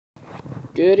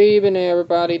Good evening,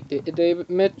 everybody. David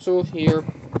Mitchell here.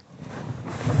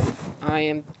 I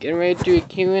am getting ready to do a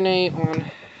Q&A on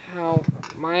how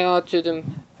my autism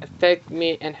affects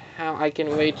me and how I can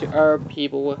relate to other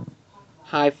people with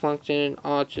high functioning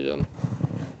autism.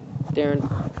 They're in the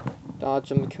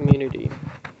autism community.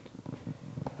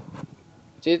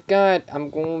 This guide, I'm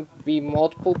going to be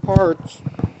multiple parts.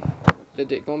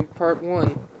 It's going to be part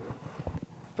 1.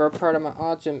 First part of my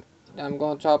autism that I'm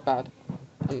going to talk about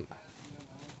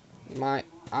my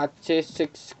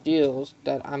autistic skills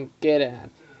that I'm good at.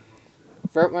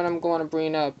 First one I'm going to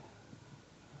bring up,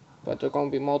 but there's going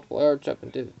to be multiple errors up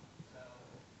into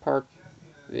part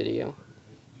video,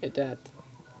 is that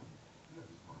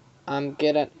I'm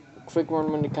good at quick one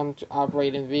when it comes to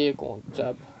operating vehicle and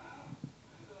stuff.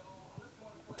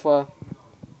 But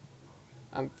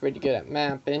I'm pretty good at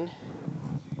mapping.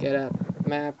 Good at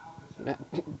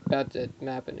that's it,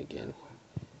 mapping again.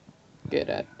 Good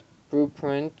at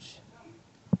blueprints,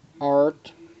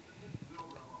 art,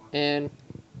 and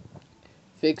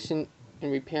fixing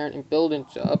and repairing and building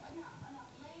stuff.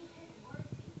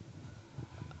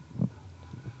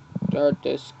 There are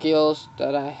the skills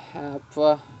that I have.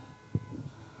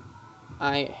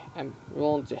 I am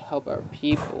willing to help other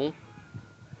people.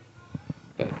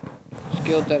 But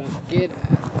skills that I'm good at,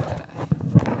 that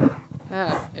I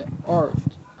have, is art.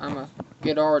 I'm a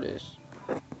good artist.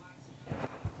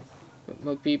 But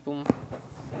most people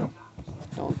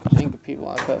don't think of people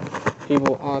like that.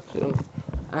 People with autism.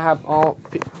 I have all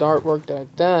the artwork that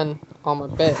I've done on my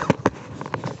bed.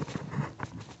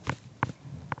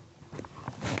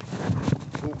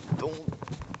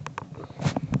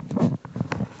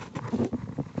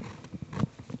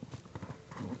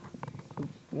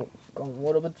 Going a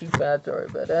little bit too fast, sorry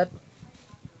about that.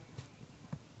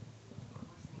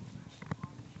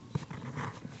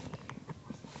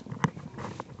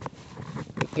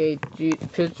 Okay,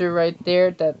 picture right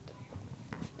there, that,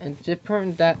 and just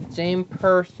putting that same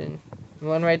person,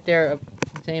 one right there of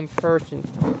the same person,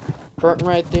 putting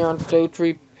right there on those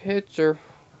 3 picture,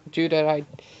 dude that I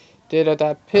did of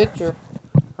that picture,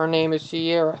 her name is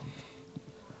Sierra.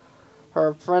 Her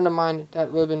a friend of mine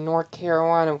that live in North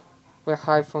Carolina with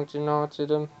high functioning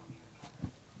autism.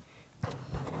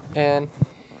 And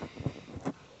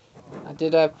I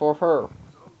did that for her.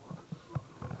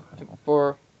 And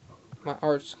for my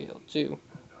art skill too,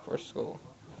 for school.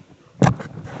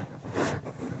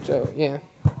 So yeah.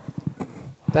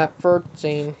 That first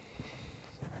scene,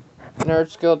 nerd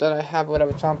skill that I have, what I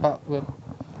was talking about with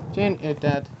Jen, is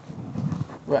that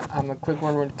I'm a quick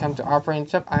one when it comes to operating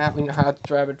stuff. I happen to know how to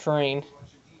drive a train.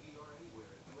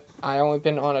 I only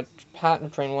been on a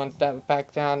patent train once, that was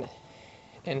back down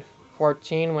in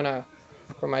 14 when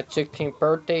for my 16th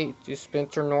birthday to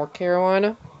Spencer, North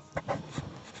Carolina.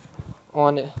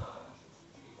 On it.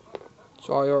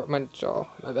 Sorry, my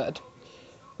bad.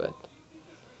 But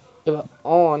it was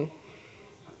on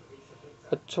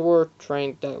a tour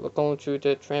train that was going to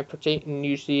the Transportation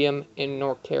Museum in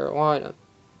North Carolina.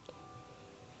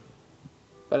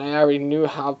 But I already knew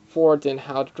how forward and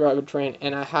how to drive a train,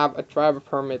 and I have a driver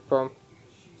permit from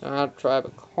how to drive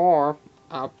a car.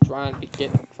 I'm trying to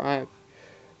get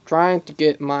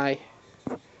my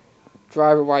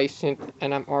driver license,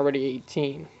 and I'm already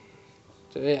 18.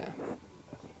 So yeah,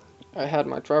 I had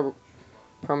my driver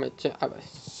permit till I was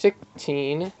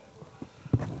 16.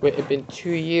 It had been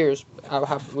 2 years. I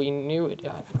have renewed it.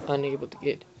 I'm unable to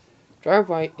get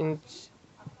driver license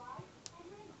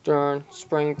during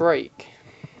spring break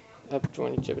of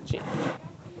 2017.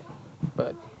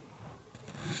 But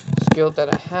skill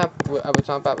that I have, what I was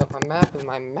talking about with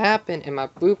my mapping and my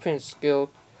blueprint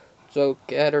skill, so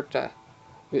together to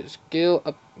with skill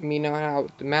of me knowing how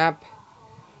to map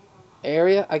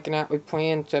area, I can actually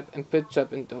plan stuff and put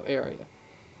stuff in the area.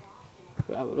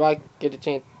 But I would like to get a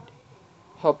chance to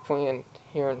help plan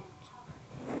here in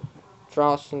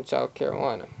Charleston, South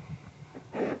Carolina.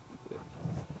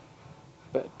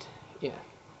 But yeah.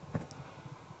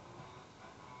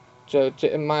 So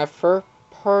in my first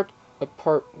part of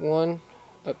part 1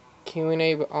 of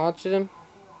Q&A with autism,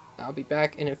 I'll be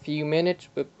back in a few minutes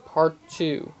with part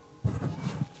 2.